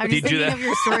 Yes. I'm just thinking of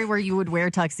your story where you would wear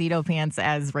tuxedo pants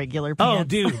as regular pants. Oh,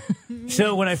 dude.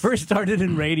 So when I first started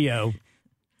in radio,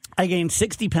 I gained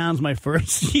 60 pounds my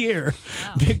first year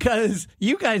because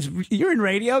you're in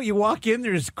radio. You walk in,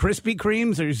 there's Krispy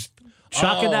Kremes, there's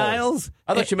Chocodiles.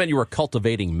 I thought you meant you were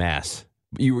cultivating mass.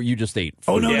 You just ate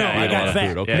food. Oh, no, Yeah, I yeah, got yeah.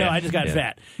 fat. Okay. No, I just got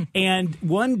fat. And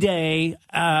one day,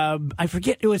 I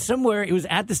forget, it was somewhere, it was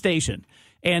at the station.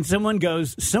 And someone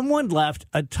left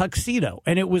a tuxedo.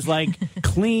 And it was like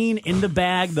clean in the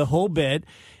bag, the whole bit.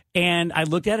 And I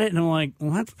looked at it and I'm like,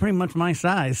 well, that's pretty much my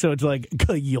size. So it's like,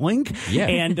 yoink. Yeah.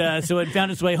 And so it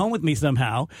found its way home with me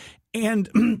somehow.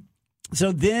 And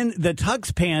so then the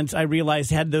tux pants, I realized,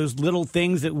 had those little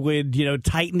things that would,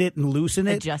 tighten it and loosen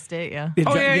it. Adjust it, yeah. You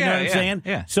know what yeah, I'm saying?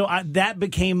 yeah. So that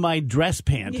became my dress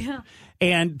pant. Yeah.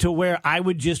 And to where I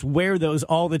would just wear those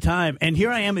all the time. And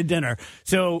here I am at dinner.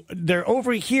 So they're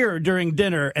over here during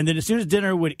dinner. And then as soon as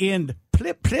dinner would end,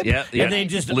 plip, plip. Yeah, yeah. And they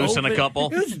just Loosen a open.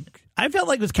 couple. I felt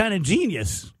like it was kind of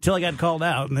genius till I got called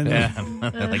out. And then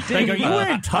like, are you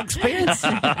wearing tux pants?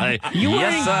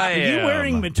 Yes, I Are you am.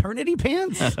 wearing maternity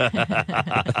pants?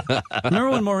 Remember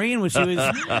when Maureen she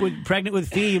was pregnant with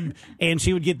Phoebe, and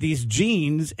she would get these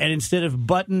jeans, and instead of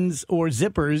buttons or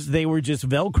zippers, they were just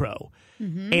Velcro.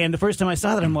 Mm-hmm. And the first time I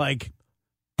saw that, I'm like,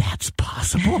 that's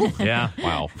possible? Yeah.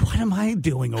 Wow. What am I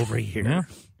doing over here? Yeah.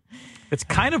 It's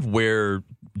kind of where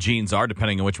jeans are,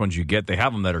 depending on which ones you get. They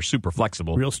have them that are super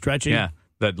flexible. Real stretchy? Yeah.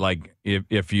 That, like,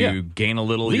 if you gain a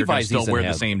little, you're going to Levi's still wear even the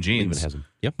has- same jeans. even has them.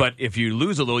 Yep. But if you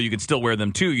lose a little, you can still wear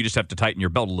them, too. You just have to tighten your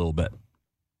belt a little bit.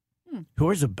 Who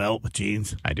wears a belt with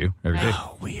jeans? I do. Every day.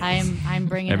 Oh, wheels. I'm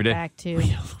bringing Every it day. back, too.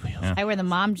 Wheels. I wear the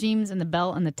mom jeans and the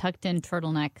belt and the tucked-in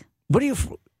turtleneck. What do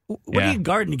Yeah. you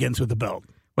guarding against with the belt?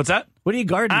 What's that? What are you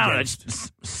guarding I don't know. against?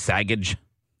 It's saggage.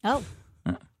 Oh,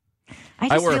 I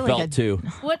just wear a feel belt, like too.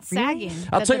 what's sagging?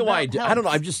 I'll That tell the you why. belt I don't know.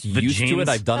 helps? I'm just The used to jeans. it.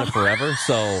 I've done it forever,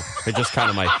 so it's just kind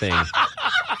of my thing.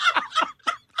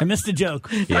 I missed a joke.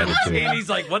 Yeah, me too. And he's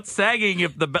like, what's sagging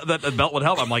if the belt would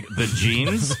help? I'm like, the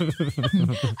jeans? I didn't know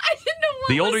what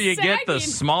The older was you get, the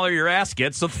sagging. smaller your ass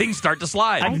gets, so things start to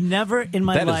slide. I've never in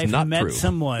my That is life not met true.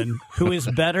 someone who is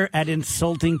better at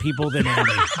insulting people than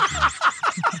Andy.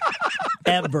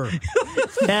 Ever.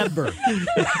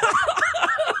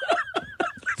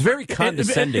 It's very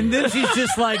condescending. And then she's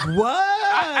just like, what?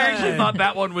 I actually thought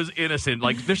that one was innocent.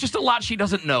 Like, there's just a lot she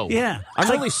doesn't know. Yeah. I'm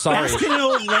It's really like sorry. asking an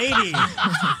old lady.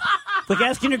 Like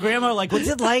asking your grandma, like, what's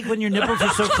it like when your nipples are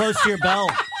so close to your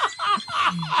belt?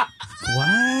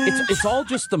 What? It's all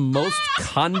just the most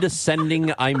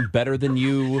condescending. I'm better than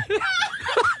you.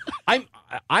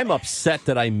 I'm upset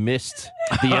that I missed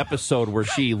the episode where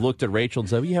she looked at Rachel and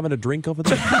said, "Are you having a drink over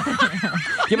there?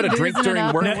 You having a drink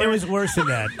during work?" No, it was worse than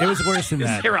that. It was worse than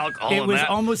that. Is there alcohol It in was that?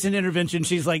 almost an intervention.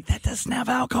 She's like, that doesn't have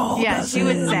alcohol. Yeah, does she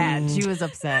was it?" sad. She was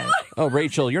upset. Oh,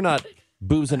 Rachel, you're not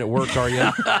boozing at work, are you?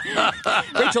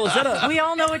 Rachel, is that a We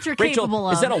all know what you're Rachel? capable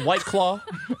of. Is that a White Claw?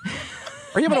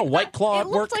 Are you having a White Claw It at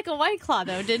looked work? like a White Claw,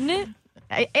 though, didn't it?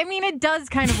 I mean, it does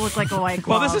kind of look like a White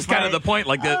Claw. Well, this is kind of the point.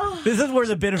 Like This is where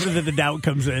the benefit of the doubt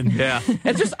comes in. yeah.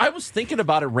 And just, I was thinking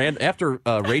about it after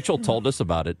Rachel told us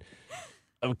about it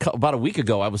about a week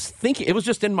ago. I was thinking, it was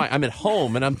just I'm at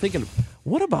home and I'm thinking,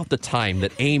 what about the time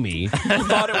that Amy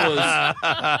thought it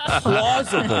was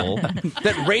plausible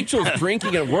that Rachel's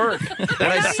drinking at work? And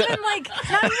not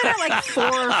even at like 4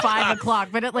 or 5 o'clock,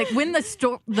 but at like when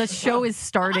the show is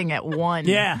starting at 1.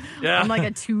 Yeah. On like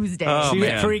a Tuesday. Oh, She was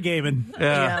man. pre-gaming.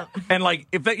 Yeah. And like,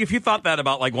 if you thought that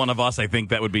about like one of us, I think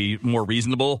that would be more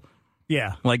reasonable.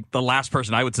 Yeah. Like the last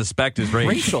person I would suspect is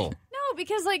Rachel. No,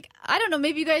 because, like, I don't know,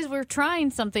 maybe you guys were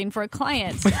trying something for a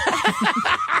client.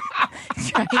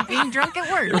 Being drunk at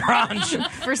work. Ron,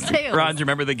 For sales. Ron, do you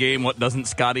remember the game, What Doesn't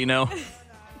Scotty Know?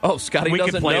 Oh, Scotty We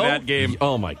doesn't could play know? that game.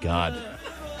 Oh, my God.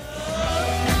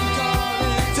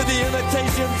 To the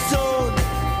imitation zone.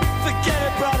 Forget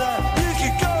it, brother. You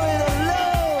can go it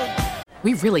alone.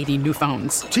 We really need new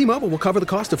phones. T-Mobile will cover the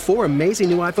cost of 4 amazing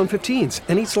new iPhone 15s,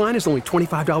 and each line is only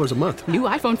 $25 a month. New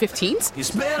iPhone 15s?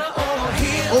 It's better over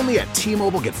here. Only at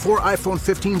T-Mobile, get 4 iPhone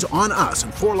 15s on us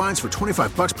and 4 lines for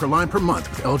 $25 per line per month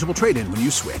with eligible trade-in when you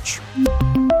switch.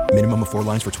 Minimum of 4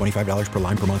 lines for $25 per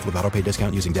line per month with autopay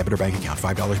discount using debit or bank account.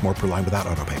 $5 more per line without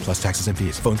autopay, plus taxes and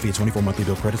fees. Phone fee at 24 monthly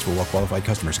bill credits for well-qualified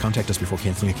customers. Contact us before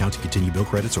canceling account to continue bill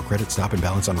credits or credit stop and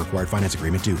balance on required finance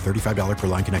agreement due. $35 per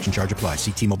line connection charge applies.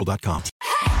 See T-Mobile.com.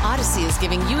 Odyssey is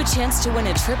giving you a chance to win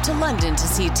a trip to London to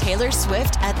see Taylor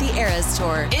Swift at the Eras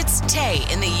Tour. It's Tay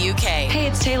in the UK. Hey,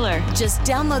 it's Taylor. Just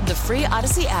download the free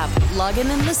Odyssey app, log in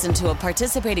and listen to a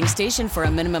participating station for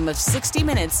a minimum of 60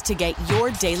 minutes to get your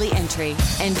daily entry.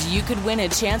 And you could win a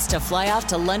chance to fly off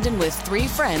to London with 3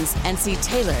 friends and see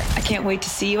Taylor. I can't wait to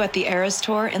see you at the Eras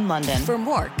Tour in London. For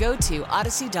more, go to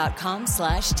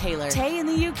odyssey.com/Taylor. Tay in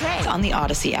the UK. It's on the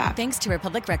Odyssey app. Thanks to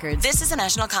Republic Records. This is a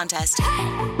national contest.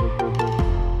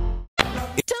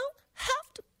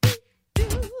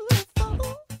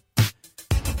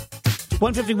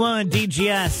 151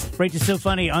 DGS. Rach is so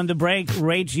funny. On the break,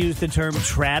 Rach used the term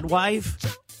trad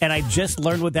wife, and I just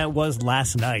learned what that was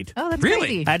last night. Oh, that's Really?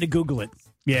 crazy. I had to Google it.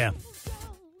 Yeah.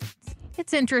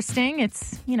 It's interesting.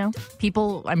 It's,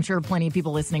 people, I'm sure plenty of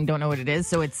people listening don't know what it is.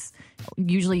 So it's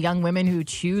usually young women who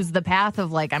choose the path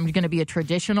of like, I'm going to be a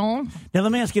traditional Now,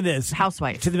 let me ask you this.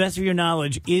 housewife. To the best of your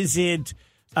knowledge, is it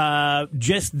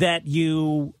just that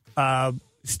you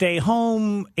stay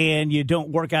home and you don't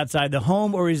work outside the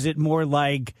home, or is it more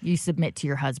like You submit to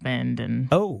your husband, and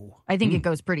oh, I think it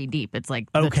goes pretty deep. It's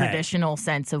like the Okay. traditional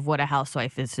sense of what a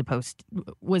housewife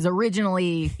was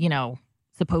originally,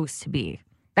 supposed to be.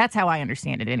 That's how I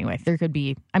understand it anyway. There could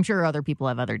be, I'm sure other people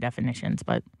have other definitions,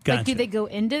 but Like, do they go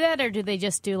into that, or do they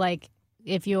just do, like,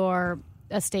 if you're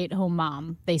a stay-at-home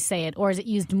mom, they say it, or is it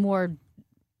used more?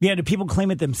 yeah? Do people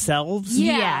claim it themselves?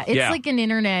 yeah, it's Yeah. like an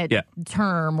internet Yeah.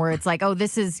 term where it's like, oh,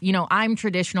 this is, I'm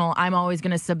traditional. I'm always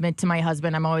going to submit to my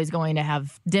husband. I'm always going to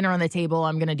have dinner on the table.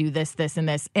 I'm going to do this, this, and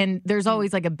this. And there's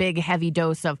always like a big heavy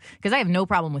dose of, because I have no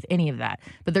problem with any of that,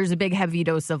 but there's a big heavy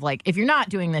dose of like, if you're not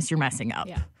doing this, you're messing up.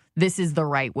 Yeah. This is the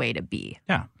right way to be.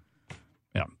 Yeah.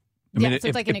 Yeah. I Yeah, mean, so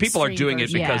it's like an if people are extreme doing it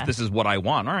version. because Yeah. this is what I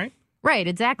want, all right. Right,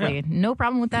 exactly. No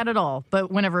problem with that at all.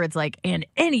 But whenever it's like, and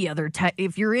any other type,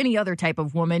 if you're any other type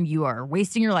of woman, you are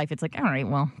wasting your life. It's like, all right,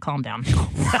 well, calm down.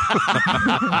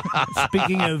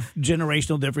 Speaking of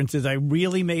generational differences, I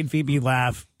really made Phoebe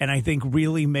laugh, and I think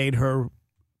really made her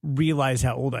realize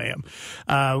how old I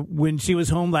am. When she was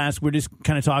home last, we're just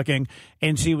kind of talking,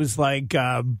 and she was like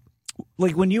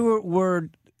when you were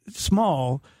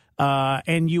small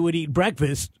and you would eat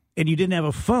breakfast and you didn't have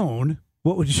a phone,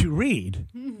 what would you read?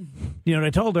 You know what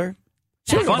I told her?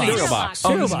 Funny. Cereal box.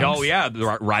 Oh, yeah. The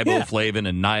riboflavin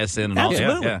and niacin and all that.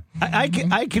 Absolutely. Yeah.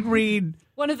 I could read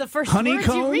One of the first words you read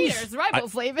Honeycombs? is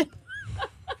riboflavin.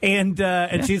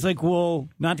 and she's like, well,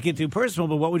 not to get too personal,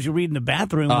 but what would you read in the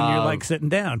bathroom when you're like sitting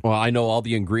down? Well, I know all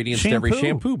the ingredients to every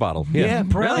shampoo bottle. Yeah,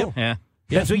 Pro. Yeah.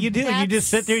 That's what you do. You just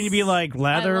sit there and you be like,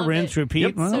 lather, rinse, repeat.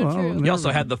 Yep. Well, well, You also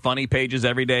had the funny pages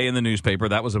every day in the newspaper.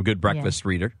 That was a good breakfast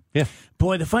reader. Yeah.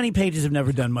 Boy, the funny pages have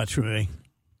never done much for me.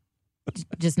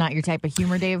 Just not your type of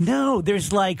humor, Dave? No,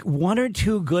 there's like 1 or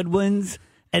 2 good ones,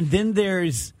 and then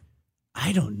there's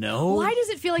I don't know. Why does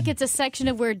it feel like it's a section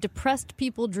of where depressed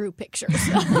people drew pictures?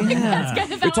 Yeah. That's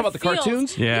kind of how You're talking about the it feels.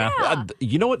 cartoons? Yeah.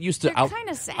 You know what used to... They're kind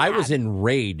of sad. I was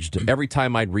enraged every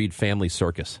time I'd read Family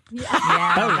Circus. Yeah,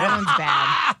 that one's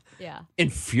bad. Yeah.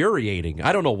 Infuriating.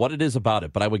 I don't know what it is about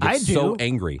it, but I would get so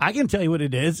angry. I can tell you what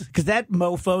it is, because that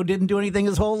mofo didn't do anything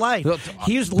his whole life.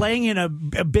 He was laying in a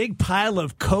big pile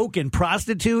of coke and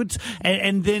prostitutes,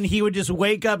 and then he would just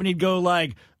wake up and he'd go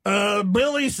like,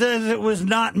 Billy says it was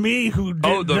not me who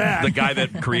did that. The guy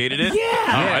that created it? Yeah.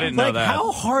 Oh, I didn't know that.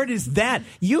 How hard is that?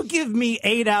 You give me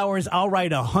 8 hours, I'll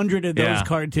write 100 of those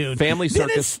cartoons. Family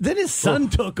Circus. Then his son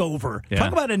took over. Yeah.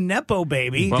 Talk about a Nepo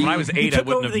baby. Well, when I was 8, he I took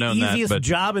wouldn't over have known the that, easiest but-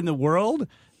 job in the world.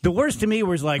 The worst to me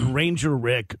was like Ranger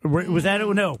Rick. Was that it?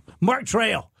 No. Mark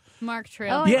Trail. Mark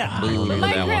Trail. Yeah. But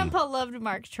my grandpa loved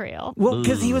Mark Trail. Well,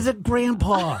 because he was a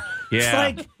grandpa. Yeah.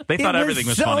 It's like, They thought everything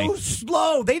was so funny.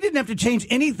 slow. They didn't have to change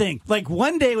anything. Like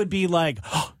one day it would be like,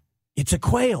 oh, it's a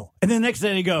quail. And then the next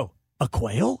day they go, a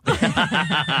quail? And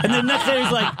then the next day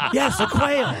he's like, yes, a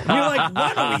quail. And you're like,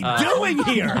 what are we doing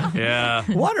here? Yeah.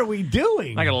 What are we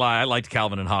doing? Not gonna lie, I liked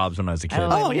Calvin and Hobbes when I was a kid.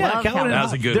 Oh, yeah, Calvin and That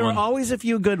was a Hobbes. good There one. were always a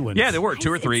few good ones. Yeah, there were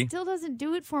 2 or 3. It still doesn't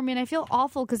do it for me, and I feel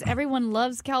awful because everyone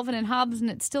loves Calvin and Hobbes,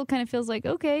 and it still kind of feels like,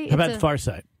 okay. How about Far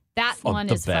Side? That one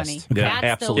the is best. funny. Yeah,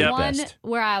 That's absolute the one best.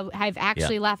 where I've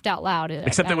actually laughed out loud.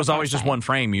 Except there was always just one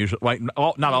frame, usually. Like,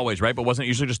 not always, right? But wasn't it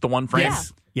usually just the one frame?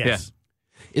 Yes.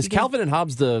 Is Calvin and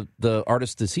Hobbes the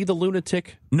artist? Is he the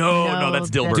lunatic? No,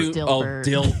 that's Dilbert.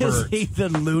 Dilbert. Is he the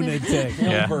lunatic?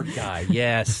 Dilbert guy.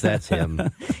 Yes, that's him.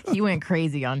 He went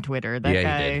crazy on Twitter. That Yeah, he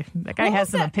guy. did. That guy has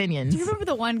some opinions. Do you remember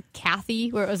the one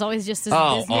Kathy where it was always just this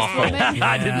awful. businesswoman?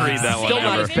 I didn't read that one. Still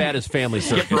not ever. as bad as Family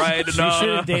Circus. Right? She should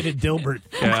have dated Dilbert.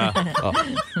 Yeah.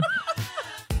 Oh.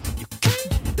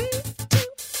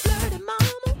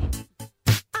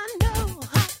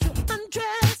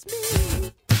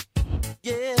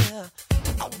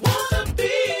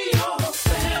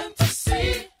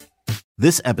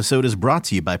 This episode is brought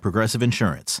to you by Progressive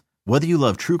Insurance. Whether you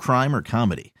love true crime or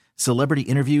comedy, celebrity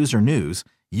interviews or news,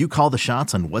 you call the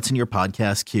shots on what's in your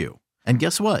podcast queue. And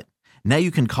guess what? Now you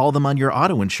can call them on your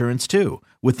auto insurance too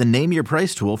with the Name Your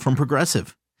Price tool from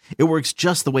Progressive. It works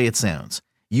just the way it sounds.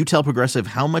 You tell Progressive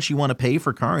how much you want to pay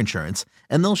for car insurance,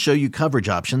 and they'll show you coverage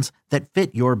options that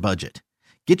fit your budget.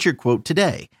 Get your quote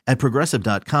today at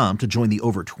Progressive.com to join the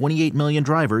over 28 million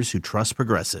drivers who trust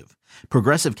Progressive.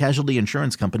 Progressive Casualty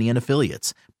Insurance Company and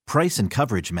Affiliates. Price and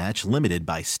coverage match limited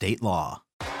by state law.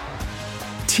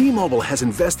 T-Mobile has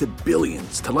invested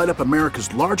billions to light up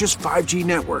America's largest 5G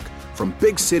network, from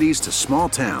big cities to small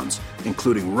towns,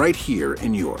 including right here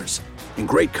in yours. And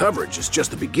great coverage is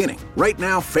just the beginning. Right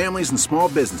now, families and small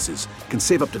businesses can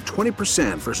save up to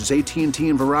 20% versus AT&T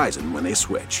and Verizon when they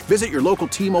switch. Visit your local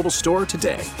T-Mobile store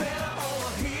today.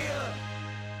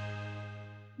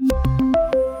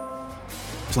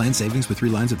 Plan savings with 3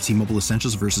 lines of T-Mobile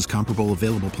Essentials versus comparable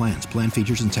available plans. Plan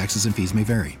features and taxes and fees may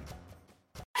vary.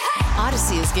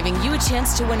 Odyssey is giving you a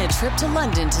chance to win a trip to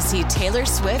London to see Taylor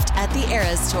Swift at the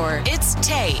Eras Tour. It's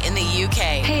Tay in the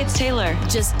UK. Hey, it's Taylor.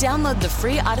 Just download the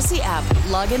free Odyssey app,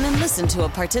 log in and listen to a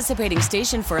participating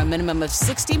station for a minimum of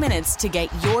 60 minutes to get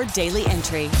your daily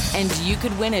entry. And you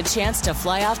could win a chance to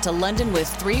fly off to London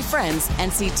with 3 friends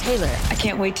and see Taylor. I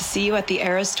can't wait to see you at the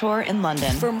Eras Tour in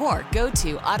London. For more, go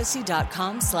to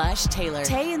odyssey.com/Taylor.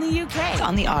 Tay in the UK. It's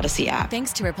on the Odyssey app.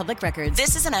 Thanks to Republic Records.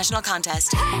 This is a national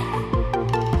contest.